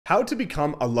How to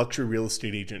become a luxury real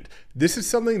estate agent. This is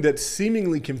something that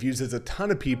seemingly confuses a ton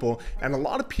of people, and a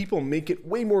lot of people make it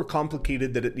way more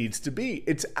complicated than it needs to be.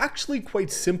 It's actually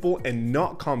quite simple and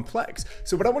not complex.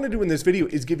 So what I want to do in this video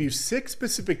is give you 6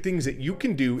 specific things that you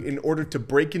can do in order to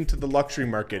break into the luxury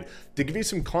market. To give you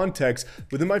some context,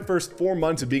 within my first 4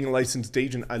 months of being a licensed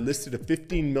agent, I listed a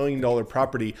 $15 million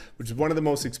property, which is one of the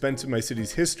most expensive in my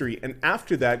city's history, and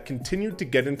after that continued to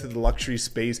get into the luxury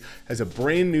space as a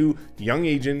brand new young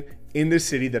agent in the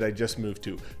city that I just moved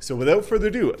to. So without further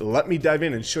ado, let me dive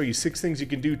in and show you 6 things you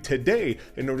can do today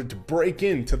in order to break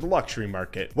into the luxury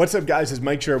market. What's up guys, it's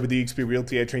Mike Sherrard with eXp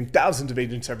Realty. I train thousands of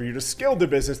agents every year to scale their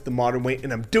business the modern way,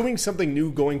 and I'm doing something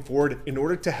new going forward in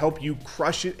order to help you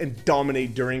crush it and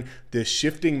dominate during this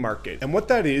shifting market. And what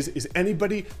that is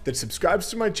anybody that subscribes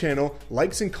to my channel,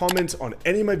 likes and comments on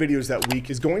any of my videos that week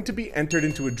is going to be entered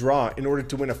into a draw in order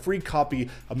to win a free copy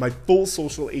of my full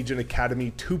Social Agent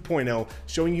Academy 2.0,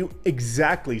 showing you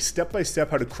exactly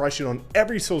step-by-step how to crush it on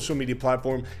every social media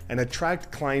platform and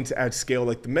attract clients at scale,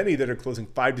 like the many that are closing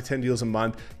 5 to 10 deals a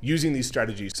month using these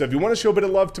strategies. So if you want to show a bit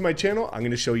of love to my channel, I'm going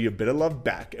to show you a bit of love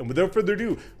back. And without further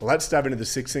ado, let's dive into the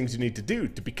 6 things you need to do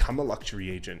to become a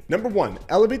luxury agent. Number 1,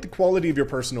 elevate the quality of your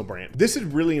personal brand. This is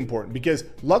really important because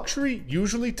luxury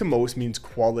usually to most means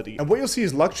quality. And what you'll see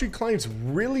is luxury clients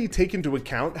really take into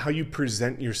account how you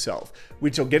present yourself,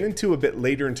 which I'll get into a bit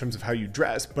later in terms of how you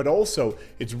dress, but also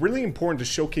it's really important to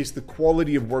showcase the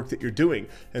quality of work that you're doing.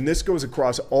 And this goes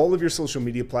across all of your social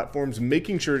media platforms,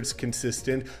 making sure it's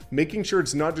consistent, making sure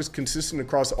it's not just consistent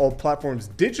across all platforms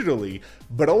digitally,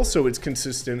 but also it's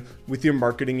consistent with your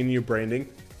marketing and your branding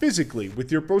physically,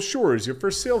 with your brochures, your for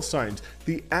sale signs,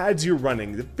 the ads you're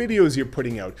running, the videos you're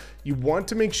putting out. You want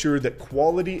to make sure that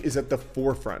quality is at the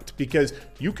forefront because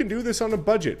you can do this on a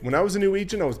budget. When I was a new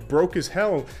agent, I was broke as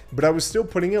hell, but I was still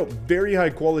putting out very high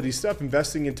quality stuff,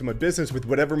 investing into my business with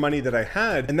whatever money that I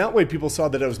had. And that way people saw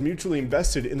that I was mutually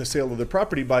invested in the sale of the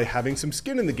property by having some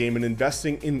skin in the game and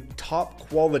investing in top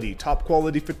quality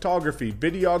photography,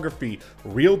 videography,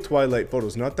 real twilight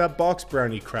photos, not that box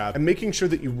brownie crap, and making sure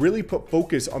that you really put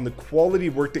focus on the quality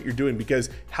of work that you're doing, because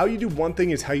how you do one thing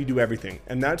is how you do everything,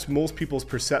 and that's most people's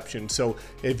perception. So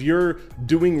if you're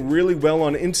doing really well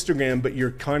on Instagram but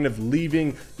you're kind of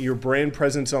leaving your brand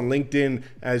presence on LinkedIn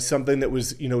as something that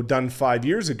was done 5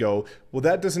 years ago, well,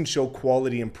 that doesn't show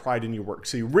quality and pride in your work.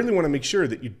 So you really want to make sure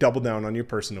that you double down on your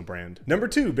personal brand. Number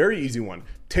 2, very easy one.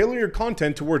 Tailor your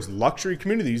content towards luxury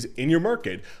communities in your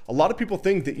market. A lot of people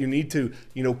think that you need to,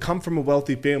 come from a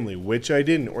wealthy family, which I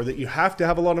didn't, or that you have to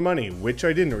have a lot of money, which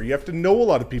I didn't, or you have to know a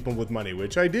lot of people with money,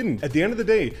 which I didn't. At the end of the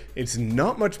day, it's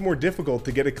not much more difficult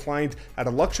to get a client at a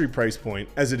luxury price point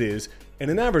as it is in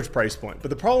an average price point. But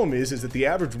the problem is that the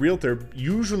average realtor,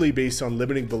 usually based on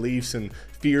limiting beliefs and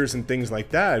fears and things like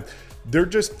that, they're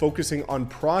just focusing on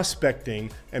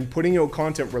prospecting and putting out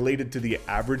content related to the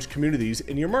average communities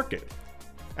in your market.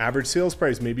 Average sales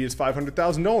price, maybe it's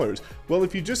 $500,000. Well,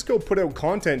 if you just go put out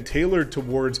content tailored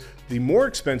towards the more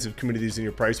expensive communities in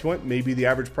your price point, maybe the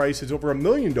average price is over $1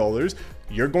 million,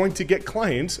 you're going to get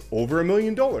clients over $1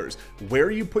 million.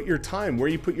 Where you put your time, where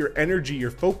you put your energy,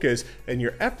 your focus, and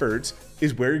your efforts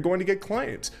is where you're going to get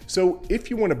clients. So if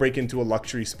you want to break into a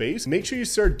luxury space, make sure you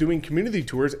start doing community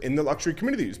tours in the luxury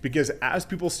communities, because as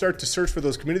people start to search for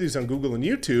those communities on Google and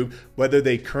YouTube, whether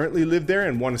they currently live there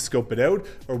and want to scope it out,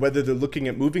 or whether they're looking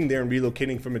at moving there and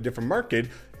relocating from a different market,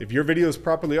 if your video is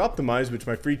properly optimized, which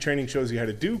my free training shows you how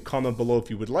to do, comment below if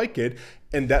you would like it,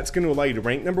 and that's going to allow you to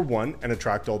rank number 1 and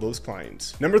attract all those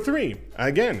clients. Number 3,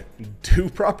 again, do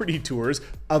property tours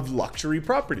of luxury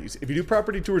properties. If you do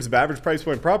property tours of average price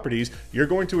point properties, you're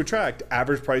going to attract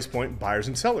average price point buyers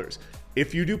and sellers.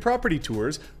 If you do property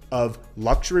tours of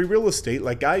luxury real estate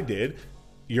like I did,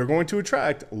 you're going to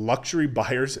attract luxury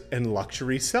buyers and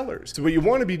luxury sellers. So what you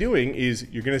want to be doing is,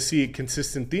 you're going to see a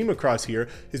consistent theme across here,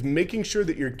 is making sure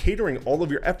that you're catering all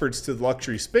of your efforts to the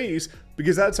luxury space,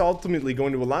 because that's ultimately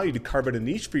going to allow you to carve out a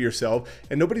niche for yourself,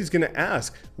 and nobody's going to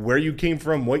ask where you came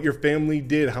from, what your family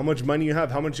did, how much money you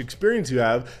have, how much experience you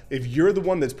have, if you're the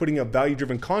one that's putting out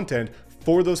value-driven content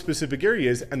for those specific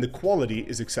areas and the quality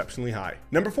is exceptionally high.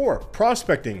 Number 4,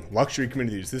 prospecting luxury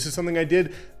communities. This is something I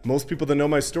did. Most people that know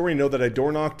my story know that I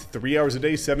door knocked 3 hours a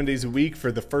day, 7 days a week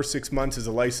for the first 6 months as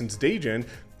a licensed agent.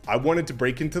 I wanted to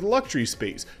break into the luxury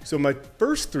space. So my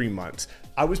first 3 months,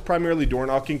 I was primarily door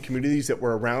knocking communities that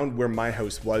were around where my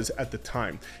house was at the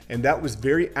time. And that was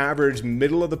very average,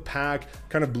 middle of the pack,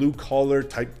 kind of blue collar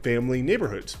type family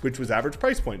neighborhoods, which was average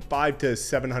price point, $500,000 to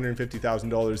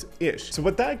 $750,000 ish. So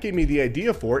what that gave me the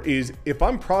idea for is, if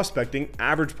I'm prospecting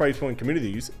average price point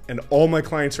communities and all my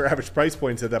clients are average price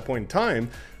points at that point in time,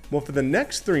 well, for the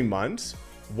next 3 months,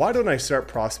 why don't I start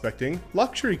prospecting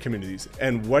luxury communities?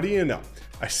 And what do you know?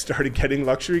 I started getting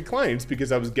luxury clients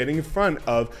because I was getting in front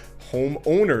of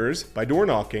homeowners by door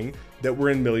knocking that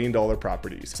were in $1 million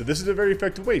properties. So this is a very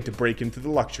effective way to break into the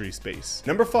luxury space.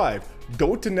 Number 5,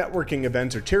 go to networking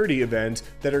events or charity events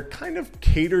that are kind of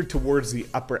catered towards the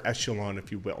upper echelon,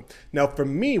 if you will. Now, for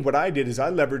me, what I did is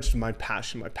I leveraged my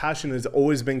passion. My passion has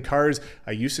always been cars.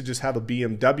 I used to just have a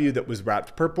BMW that was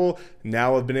wrapped purple.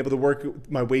 Now I've been able to work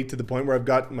my way to the point where I've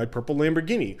got my purple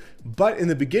Lamborghini. But in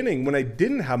the beginning, when I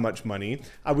didn't have much money,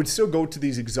 I would still go to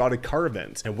these exotic car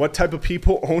events. And what type of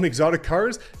people own exotic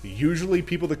cars? Usually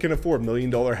people that can afford $1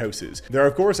 million houses. There,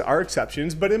 of course, are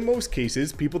exceptions, but in most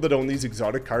cases, people that own these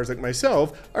exotic cars like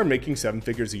myself are making 7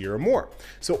 figures a year or more.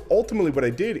 So ultimately what I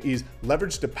did is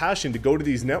leverage the passion to go to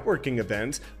these networking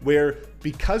events where,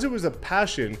 because it was a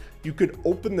passion, you could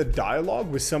open the dialogue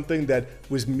with something that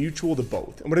was mutual to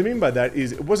both. And what I mean by that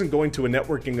is it wasn't going to a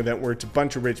networking event where it's a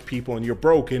bunch of rich people and you're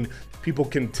broke and people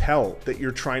can tell that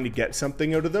you're trying to get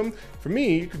something out of them. For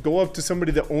me, you could go up to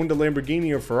somebody that owned a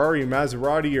Lamborghini or Ferrari or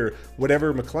Maserati or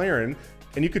whatever McLaren,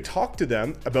 and you could talk to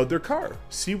them about their car,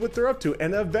 see what they're up to,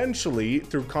 and eventually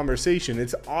through conversation,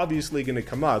 it's obviously going to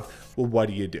come up, well, what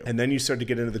do you do? And then you start to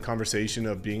get into the conversation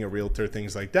of being a realtor,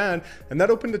 things like that, and that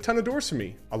opened a ton of doors for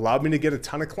me, allowed me to get a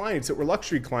ton of clients that were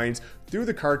luxury clients through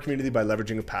the car community by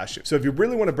leveraging a passion. So if you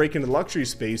really want to break into the luxury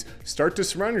space, start to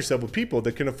surround yourself with people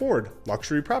that can afford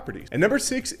luxury properties. And number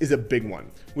 6 is a big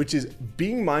one, which is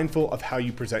being mindful of how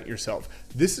you present yourself.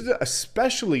 This is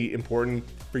especially important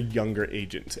for younger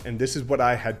agents, and this is what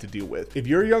I had to deal with. If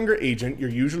you're a younger agent, you're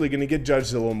usually going to get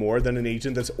judged a little more than an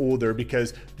agent that's older,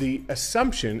 because the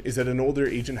assumption is that an older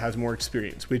agent has more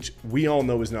experience, which we all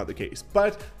know is not the case.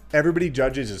 But everybody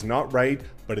judges is not right,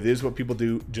 but it is what people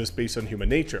do just based on human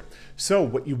nature. So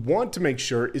what you want to make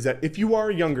sure is that if you are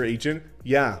a younger agent,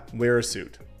 yeah, wear a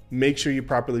suit. Make sure you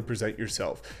properly present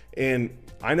yourself. And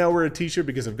I now wear a t-shirt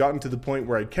because I've gotten to the point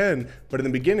where I can, but in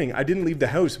the beginning, I didn't leave the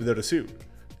house without a suit.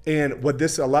 And what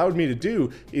this allowed me to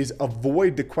do is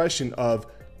avoid the question of,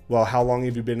 well, how long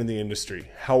have you been in the industry?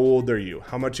 How old are you?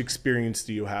 How much experience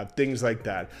do you have? Things like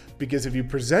that. Because if you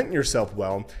present yourself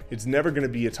well, it's never going to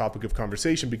be a topic of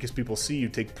conversation because people see you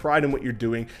take pride in what you're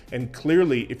doing. And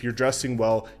clearly, if you're dressing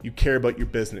well, you care about your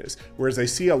business. Whereas I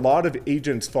see a lot of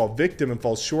agents fall victim and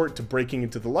fall short to breaking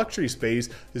into the luxury space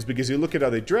is because you look at how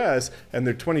they dress and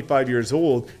they're 25 years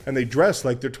old and they dress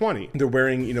like they're 20. They're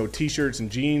wearing, t-shirts and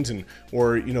jeans and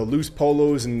or loose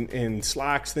polos and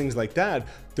slacks, things like that.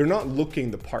 They're not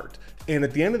looking the part. And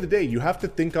at the end of the day, you have to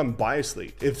think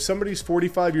unbiasedly. If somebody's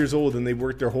 45 years old and they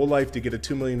worked their whole life to get a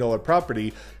 $2 million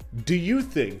property, do you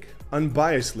think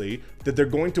unbiasedly that they're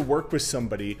going to work with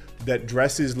somebody that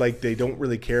dresses like they don't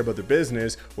really care about their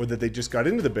business or that they just got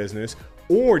into the business?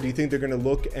 Or do you think they're going to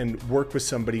look and work with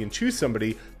somebody and choose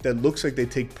somebody that looks like they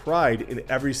take pride in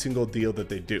every single deal that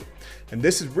they do? And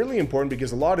this is really important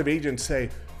because a lot of agents say,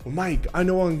 well, Mike, I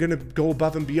know I'm going to go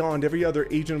above and beyond every other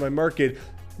agent in my market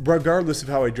regardless of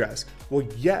how I dress. Well,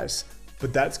 yes,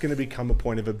 but that's going to become a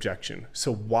point of objection.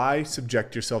 So why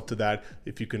subject yourself to that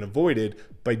if you can avoid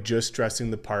it by just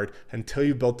dressing the part until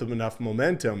you've built up enough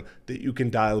momentum that you can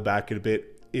dial back it a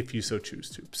bit if you so choose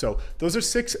to. So those are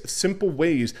 6 simple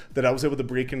ways that I was able to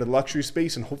break into the luxury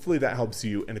space, and hopefully that helps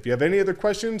you. And if you have any other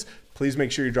questions, please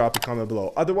make sure you drop a comment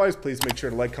below. Otherwise, please make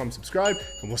sure to like, comment, subscribe,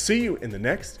 and we'll see you in the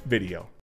next video.